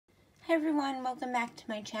Hey everyone, welcome back to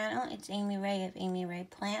my channel. It's Amy Ray of Amy Ray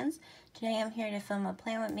Plans. Today I'm here to film a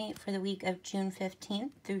plan with me for the week of June 15th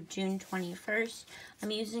through June 21st.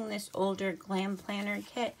 I'm using this older Glam planner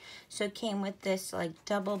kit. So it came with this like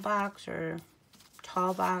double box or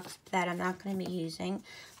tall box that I'm not going to be using.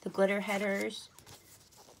 The glitter headers.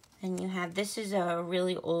 And you have, this is a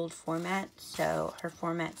really old format, so her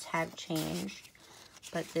formats have changed.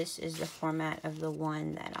 But this is the format of the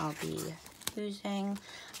one that I'll be using.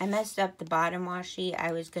 I messed up the bottom washi.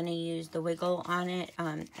 I was going to use the wiggle on it,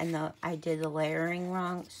 and I did the layering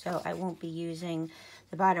wrong, so I won't be using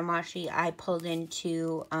the bottom washi. I pulled in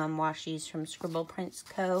two washis from Scribble Prints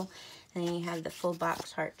Co. And then you have the full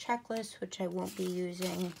box heart checklist, which I won't be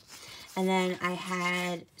using. And then I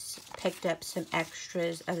had picked up some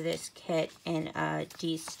extras of this kit in a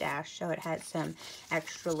D-stash, so it had some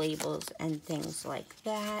extra labels and things like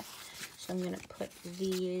that. So I'm going to put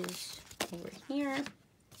these over here.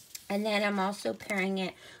 And then I'm also pairing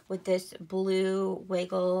it with this blue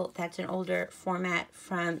wiggle. That's an older format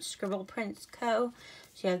from Scribble Prints Co.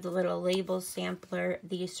 So you have the little label sampler,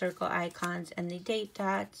 the circle icons, and the date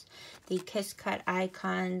dots, the kiss cut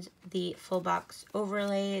icons, the full box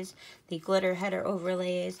overlays, the glitter header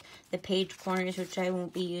overlays, the page corners, which I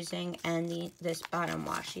won't be using, and this bottom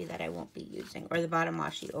washi that I won't be using, or the bottom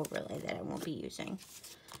washi overlay that I won't be using.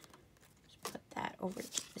 Just put that over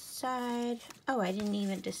to the side. Oh, I didn't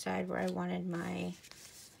even decide where I wanted my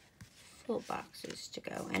full boxes to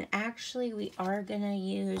go. And actually, we are going to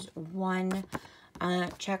use one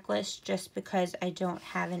checklist just because I don't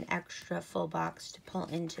have an extra full box to pull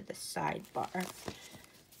into the sidebar,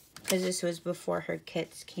 because this was before her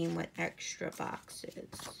kits came with extra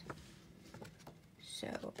boxes. So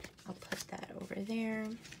I'll put that over there.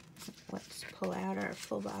 Let's pull out our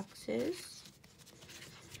full boxes.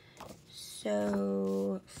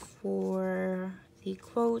 So for the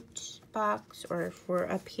quote box, or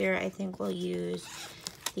for up here, I think we'll use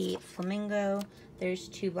the flamingo. There's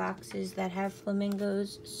two boxes that have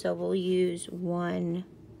flamingos, so we'll use one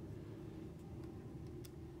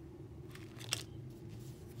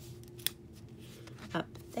up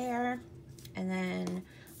there, and then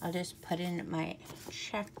I'll just put in my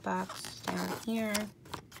check box down here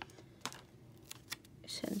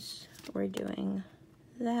since we're doing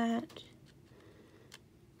that.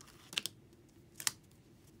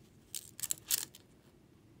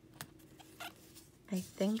 I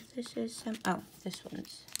think this is some, oh, this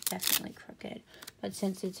one's definitely crooked. But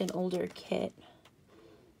since it's an older kit,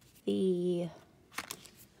 I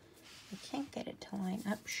can't get it to line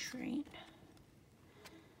up straight.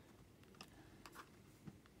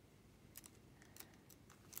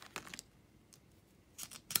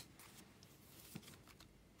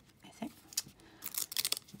 I think.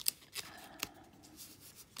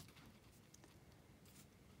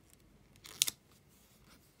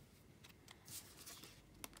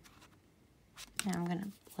 Now I'm going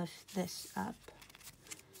to lift this up.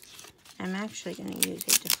 I'm actually going to use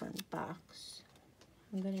a different box.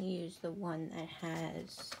 I'm going to use the one that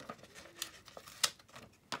has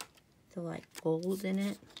the like gold in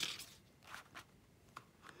it.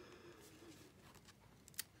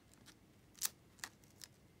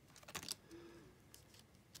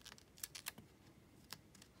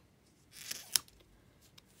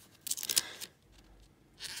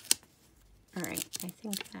 Alright, I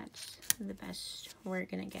think that's the best we're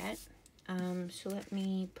gonna get. So let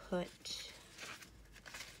me put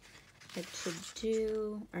a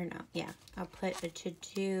to-do, or no, yeah, I'll put a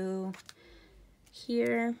to-do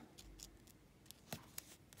here.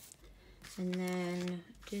 And then,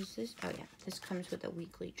 does this, oh yeah, this comes with a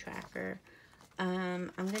weekly tracker.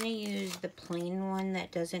 I'm gonna use the plain one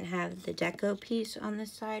that doesn't have the deco piece on the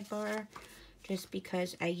sidebar, just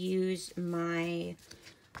because I use my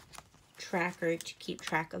tracker to keep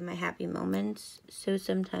track of my happy moments, so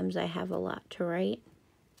sometimes I have a lot to write.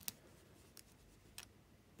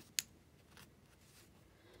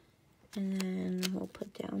 And then we'll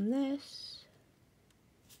put down this,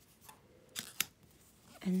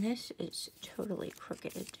 and this is totally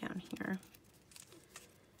crooked down here.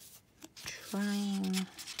 Trying.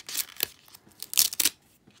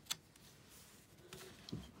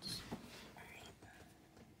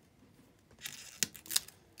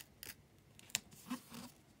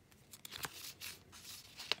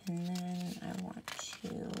 And then I want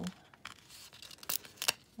to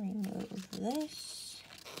remove this.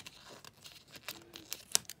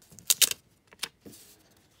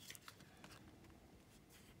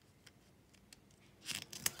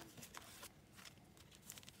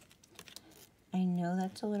 I know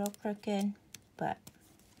that's a little crooked, but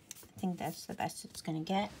I think that's the best it's going to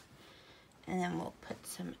get. and then we'll put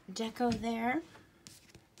some deco there.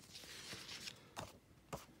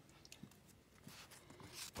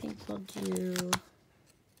 I think we'll do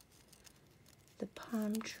the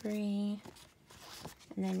palm tree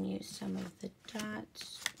and then use some of the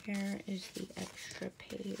dots. Where is the extra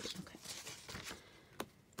page? Okay.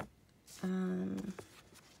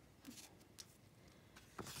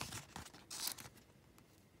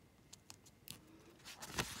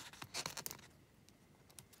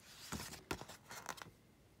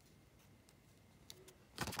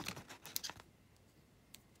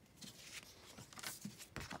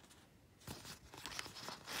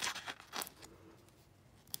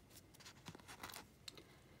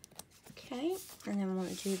 Okay, and then we'll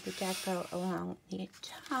do the deco along the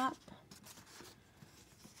top.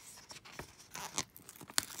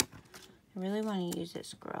 I really want to use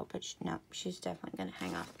this girl, but no, she's definitely going to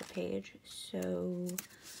hang off the page. So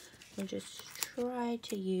we'll just try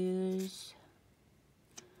to use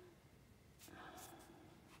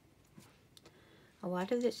a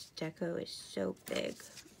lot of this deco is so big.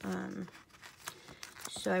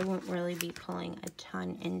 So I won't really be pulling a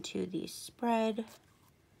ton into the spread,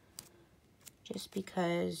 just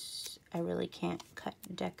because I really can't cut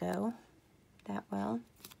deco that well.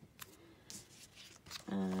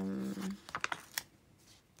 We'll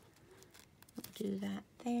do that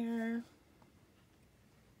there.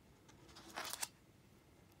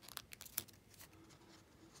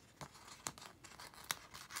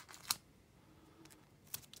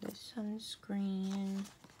 The sunscreen.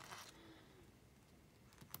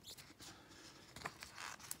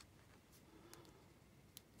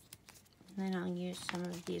 And then I'll use some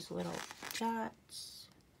of these little dots.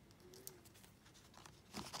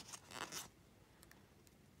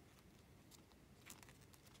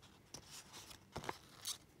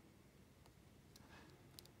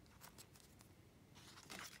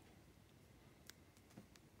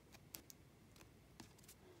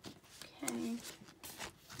 Okay.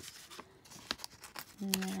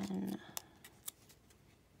 And then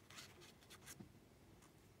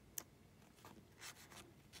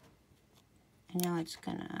I know it's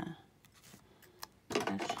gonna,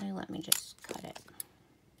 actually let me just cut it.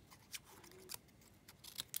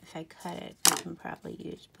 If I cut it, I can probably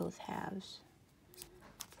use both halves.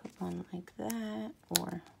 Put one like that,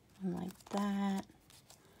 or one like that.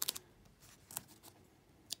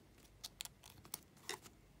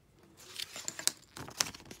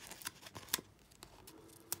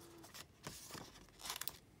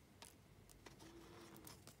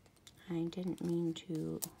 I didn't mean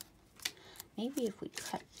to. Maybe if we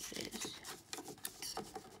cut these,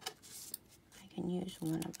 I can use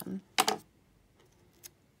one of them.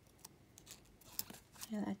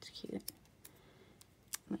 Yeah, that's cute.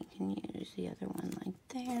 We can use the other one like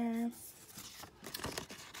there.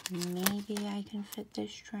 Maybe I can fit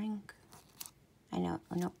this shrink. I know,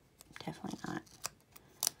 oh no, definitely not.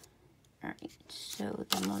 Alright, so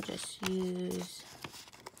then we'll just use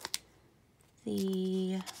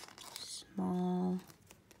the small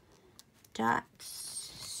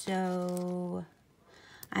dots. So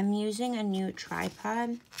I'm using a new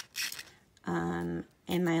tripod.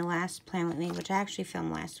 In my last Plan With Me, which I actually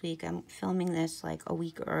filmed last week, I'm filming this like a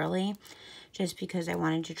week early just because I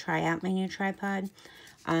wanted to try out my new tripod.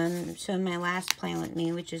 So in my last Plan With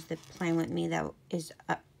Me, which is the Plan With Me that is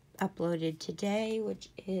uploaded today, which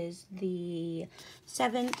is the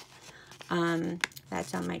 7th,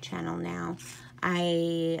 that's on my channel now.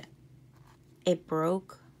 It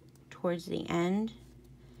broke towards the end,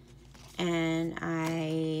 and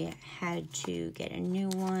I had to get a new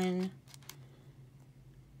one.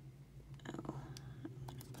 Oh, I'm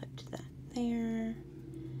gonna put that there,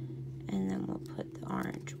 and then we'll put the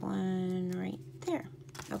orange one right there.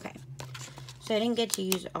 Okay, so I didn't get to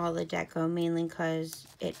use all the deco, mainly because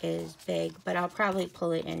it is big, but I'll probably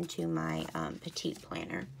pull it into my petite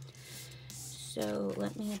planner. So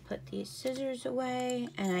let me put these scissors away,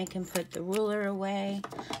 and I can put the ruler away.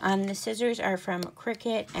 The scissors are from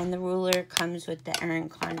Cricut, and the ruler comes with the Erin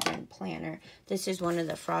Condren planner. This is one of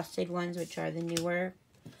the frosted ones, which are the newer,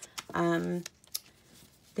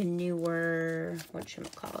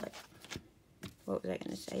 whatchamacallit? What was I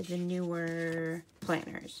going to say? The newer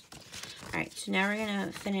planners. Alright, so now we're going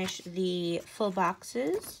to finish the full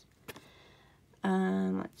boxes.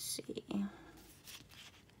 Let's see.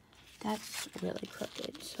 That's really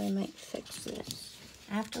crooked, so I might fix this.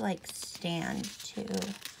 I have to like stand to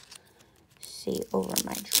see over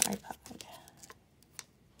my tripod.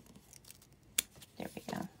 There we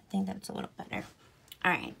go. I think that's a little better.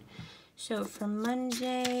 All right, so for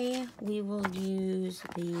Monday, we will use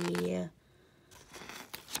the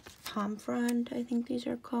palm frond, I think these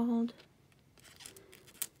are called.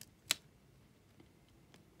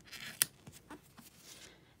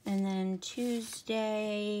 And then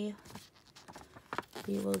Tuesday,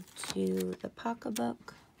 we will do the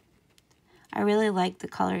pocketbook. I really like the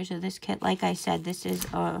colors of this kit. Like I said, this is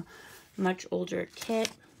a much older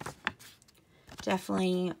kit.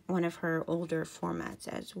 Definitely one of her older formats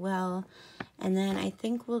as well. And then I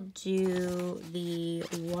think we'll do the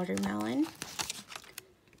watermelon.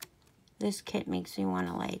 This kit makes me want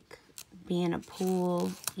to like be in a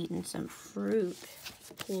pool, eating some fruit,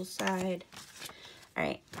 poolside. All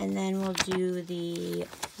right, and then we'll do the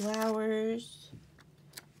flowers.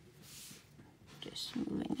 Just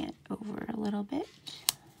moving it over a little bit.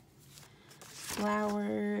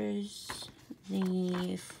 Flowers,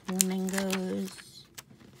 the flamingos.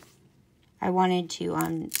 I wanted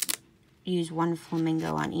to use one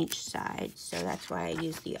flamingo on each side, so that's why I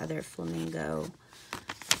used the other flamingo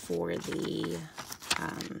for the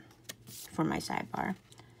for my sidebar.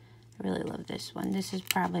 I really love this one. This is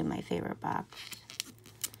probably my favorite box.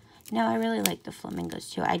 No, I really like the flamingos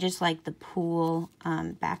too. I just like the pool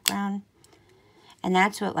background. And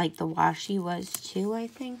that's what like the washi was too, I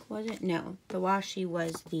think, was it? No, the washi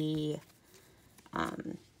was the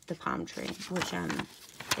palm tree, which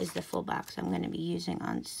is the full box I'm going to be using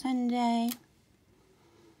on Sunday.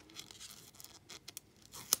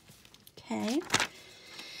 Okay.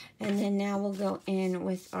 And then now we'll go in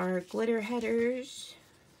with our glitter headers.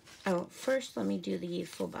 Oh, first let me do the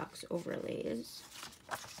full box overlays.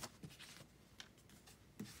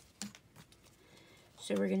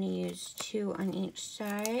 So we're going to use 2 on each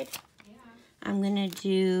side. Yeah. I'm going to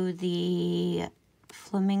do the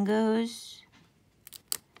flamingos.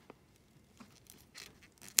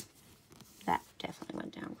 That definitely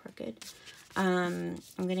went down crooked. I'm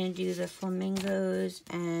going to do the flamingos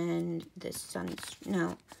and the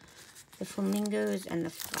the flamingos and the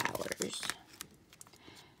flowers.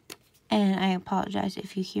 And I apologize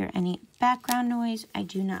if you hear any background noise. I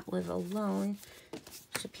do not live alone.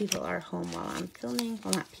 So people are home while I'm filming.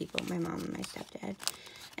 Well, not people, my mom and my stepdad.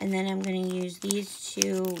 And then I'm going to use these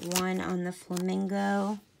 2, one on the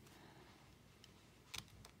flamingo.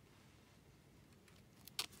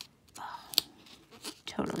 Oh,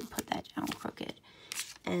 totally put that down crooked.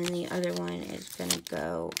 And the other one is going to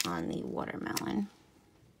go on the watermelon.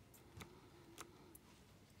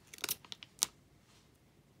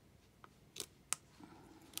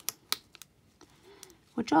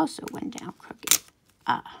 Which also went down crooked.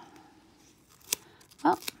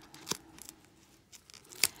 Well,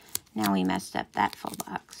 now we messed up that full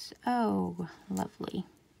box. Oh, lovely.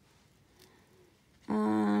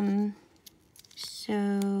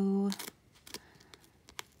 So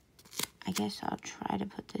I guess I'll try to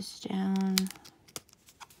put this down.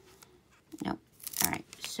 Nope. All right,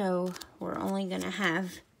 so we're only gonna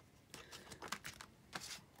have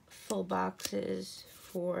full boxes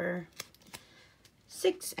for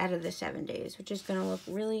 6 out of the 7 days, which is gonna look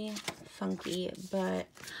really funky, but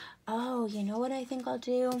oh, you know what I think I'll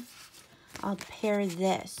do? I'll pair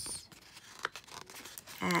this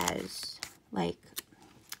as like,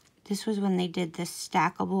 this was when they did this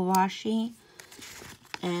stackable washi,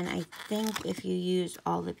 and I think if you use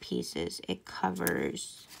all the pieces, it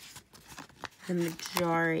covers the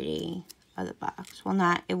majority of the box.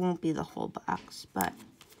 Well, it won't be the whole box, but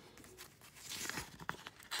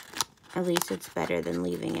at least it's better than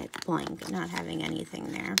leaving it blank and not having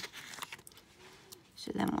anything there.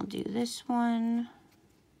 So then we'll do this one.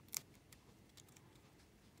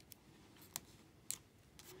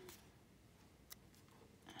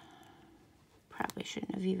 Probably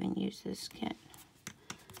shouldn't have even used this kit,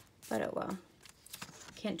 but oh well.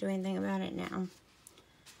 Can't do anything about it now.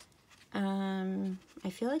 I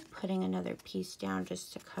feel like putting another piece down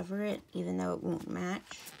just to cover it, even though it won't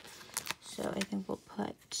match. So I think we'll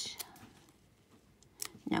put...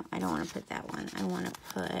 No, I don't want to put that one. I want to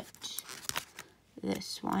put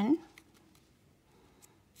this one.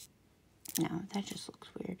 No, that just looks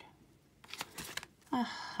weird.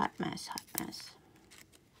 Hot mess, hot mess.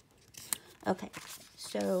 Okay,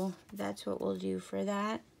 so that's what we'll do for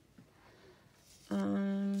that.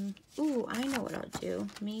 Ooh, I know what I'll do.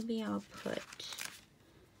 Maybe I'll put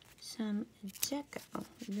some deco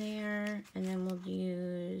there, and then we'll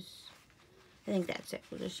use, I think that's it.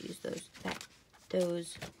 We'll just use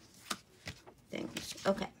those things.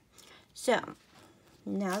 Okay, so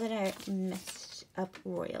now that I messed up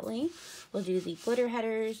royally, we'll do the glitter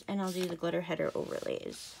headers, and I'll do the glitter header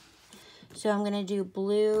overlays. So I'm going to do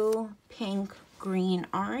blue, pink, green,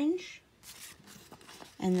 orange.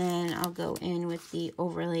 And then I'll go in with the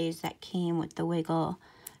overlays that came with the wiggle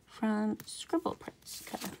from Scribble Prints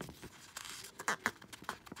Co.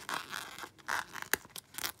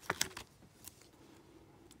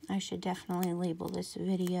 I should definitely label this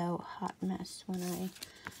video Hot Mess when I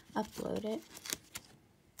upload it.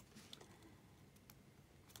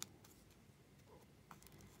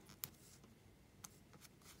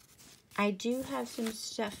 I do have some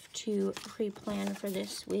stuff to pre-plan for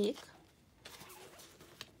this week.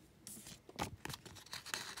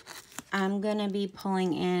 I'm going to be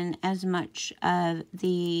pulling in as much of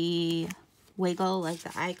the wiggle, like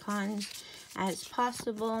the icons, as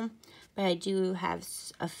possible. But I do have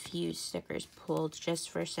a few stickers pulled just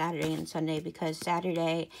for Saturday and Sunday because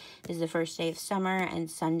Saturday is the first day of summer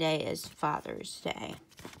and Sunday is Father's Day.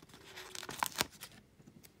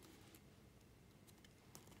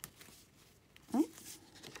 Oh,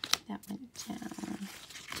 that went down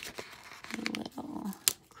a little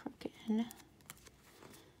crooked.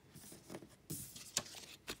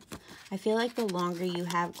 I feel like the longer you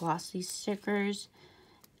have glossy stickers,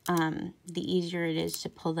 the easier it is to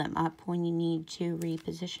pull them up when you need to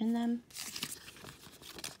reposition them.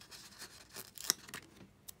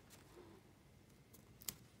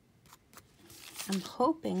 I'm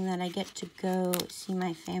hoping that I get to go see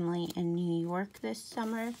my family in New York this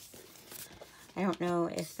summer. I don't know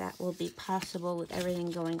if that will be possible with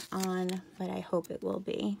everything going on, but I hope it will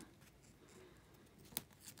be.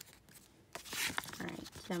 Alright,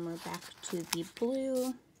 then we're back to the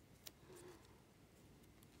blue.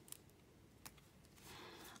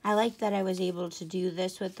 I like that I was able to do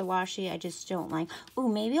this with the washi. I just don't like... Oh,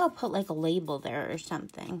 maybe I'll put like a label there or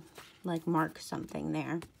something. Like mark something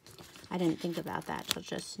there. I didn't think about that till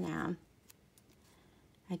just now.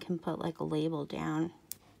 I can put like a label down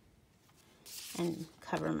and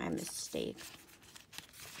cover my mistake.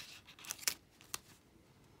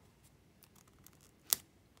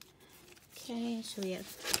 Okay, so we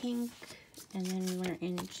have pink, and then we're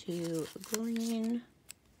into green.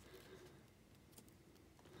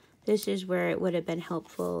 This is where it would have been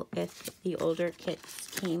helpful if the older kits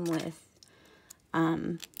came with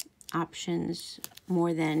options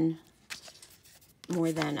more than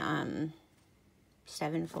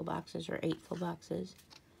 7 full boxes or 8 full boxes.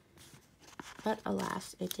 But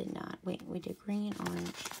alas, it did not. Wait, we did green,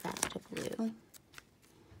 orange, back to blue.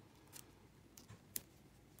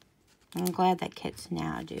 I'm glad that kits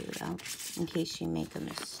now do, though. In case you make a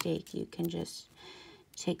mistake, you can just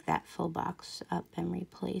take that full box up and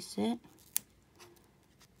replace it.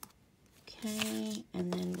 Okay,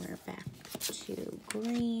 and then we're back to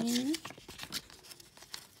green.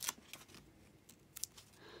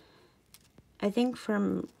 I think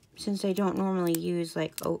since I don't normally use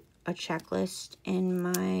like a checklist in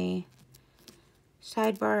my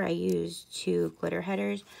sidebar, I use 2 glitter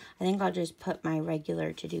headers. I think I'll just put my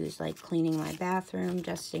regular to-dos like cleaning my bathroom,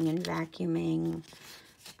 dusting and vacuuming,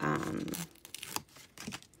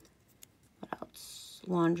 what else?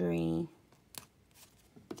 Laundry,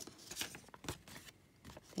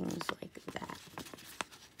 things like that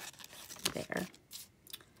there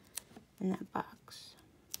in that box.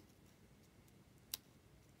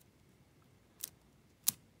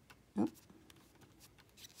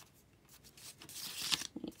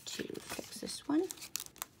 One,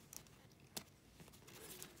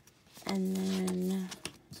 and then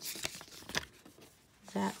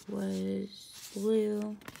that was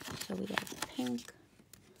blue, so we have pink,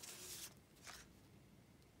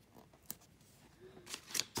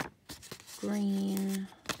 green,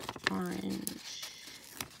 orange,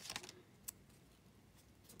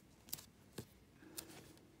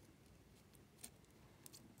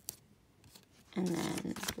 and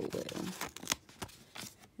then blue.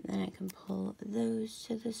 Then I can pull those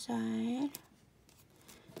to the side.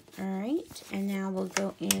 Alright, and now we'll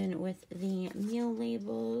go in with the meal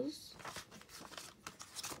labels.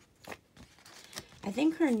 I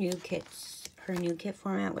think her new kit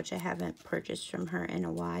format, which I haven't purchased from her in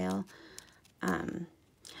a while.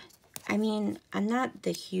 I mean, I'm not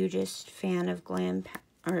the hugest fan of Glam,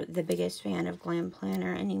 or the biggest fan of Glam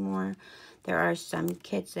Planner anymore. There are some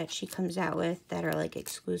kits that she comes out with that are like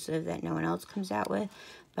exclusive that no one else comes out with.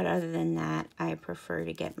 But other than that, I prefer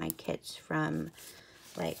to get my kits from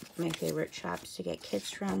like my favorite shops to get kits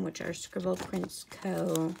from, which are Scribble Prints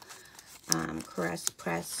Co, Caress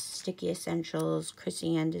Press, Sticky Essentials,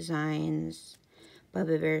 Krissy Designs,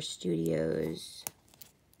 Bubba Bear Studios.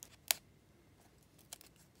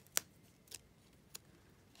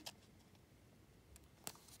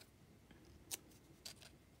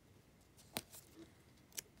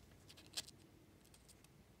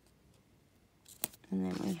 And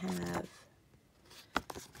then we have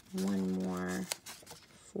one more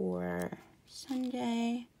for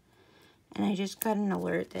Sunday. And I just got an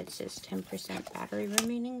alert that says 10% battery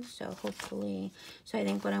remaining, so hopefully, so I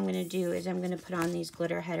think what I'm going to do is I'm going to put on these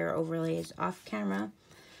glitter header overlays off camera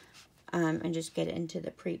and just get into the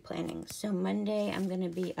pre-planning. So Monday, I'm going to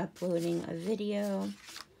be uploading a video,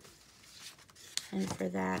 and for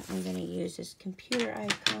that, I'm going to use this computer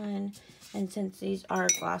icon, and since these are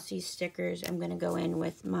glossy stickers, I'm going to go in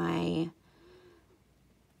with my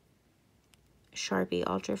Sharpie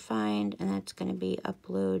Ultra Fine, and that's going to be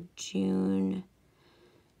Upload June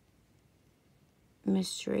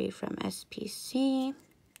Mystery from SPC.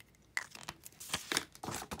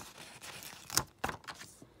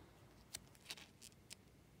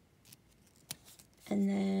 And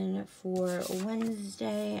then for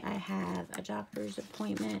Wednesday, I have a doctor's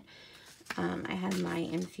appointment. I have my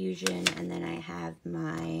infusion, and then I have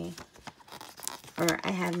my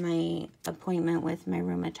appointment with my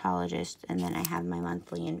rheumatologist, and then I have my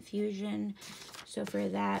monthly infusion. So for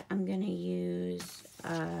that, I'm going to use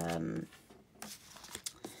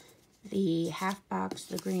the half box,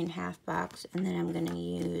 the green half box, and then I'm going to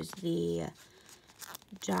use the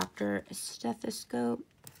doctor stethoscope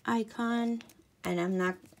icon. And I'm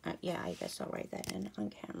not, yeah, I guess I'll write that in on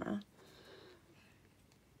camera.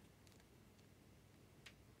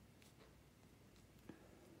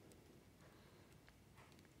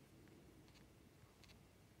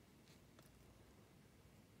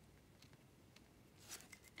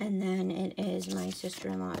 And then it is my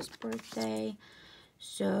sister-in-law's birthday,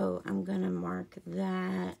 so I'm going to mark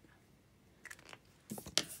that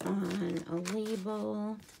on a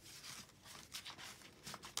label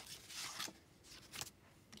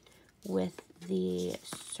with the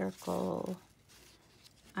circle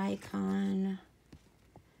icon,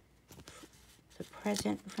 the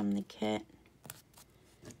present from the kit.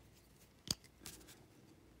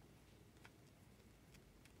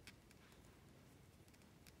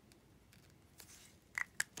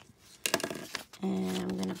 And I'm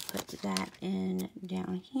going to put that in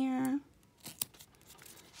down here.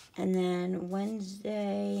 And then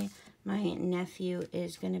Wednesday, my nephew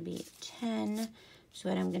is going to be 10. So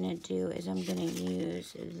what I'm going to do is I'm going to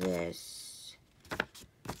use this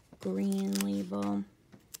green label.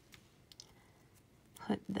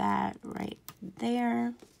 Put that right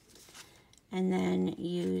there. And then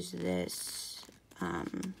use this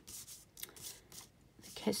the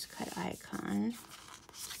Kiss Cut icon.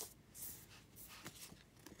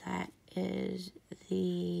 That is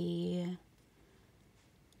the,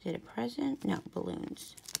 is it a present? No,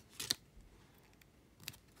 balloons.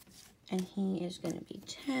 And he is going to be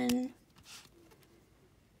 10.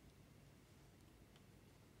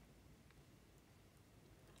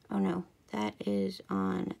 Oh no, that is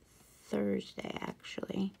on Thursday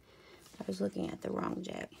actually. I was looking at the wrong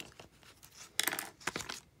day.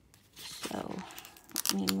 So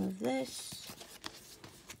let me move this,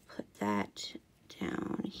 put that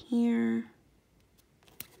down here.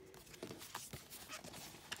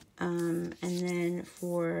 And then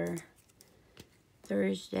for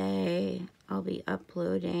Thursday, I'll be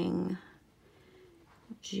uploading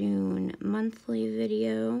June monthly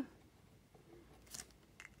video.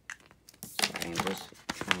 Sorry, I'm just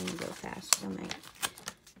trying to go fast so my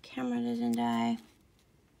camera doesn't die.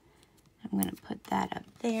 I'm going to put that up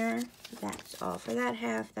there. That's all for that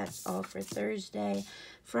half. That's all for Thursday.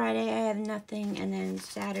 Friday, I have nothing. And then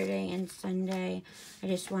Saturday and Sunday, I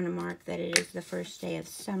just want to mark that it is the first day of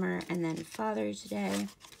summer and then Father's Day.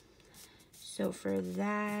 So for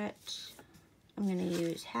that, I'm going to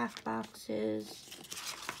use half boxes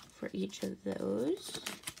for each of those.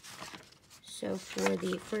 So for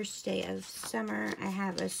the first day of summer, I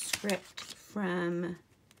have a script from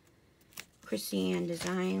Krissy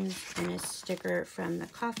Designs and a sticker from the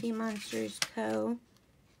Coffee Monsterz Co.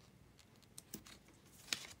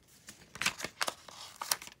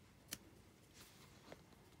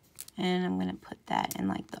 And I'm going to put that in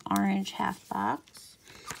like the orange half box.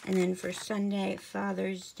 And then for Sunday,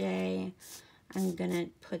 Father's Day, I'm going to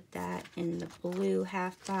put that in the blue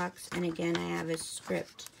half box. And again, I have a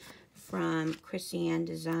script from Krissy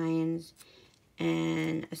Designs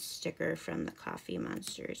and a sticker from the Coffee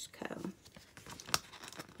Monsterz Co.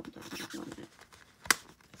 Hold on a moment.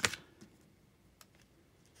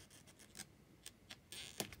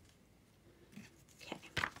 Okay.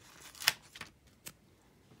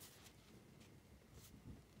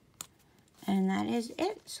 And that is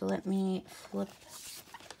it. So let me flip.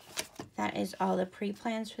 That is all the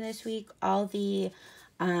pre-plans for this week. All the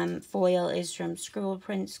foil is from Scribble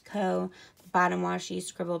Prints Co. The bottom washi,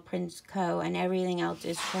 Scribble Prints Co. And everything else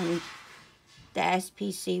is from the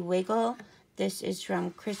SPC Wiggle. This is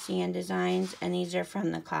from Krissy Designs, and these are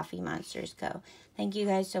from the Coffee Monsterz Co. Thank you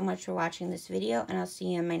guys so much for watching this video, and I'll see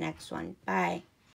you in my next one. Bye.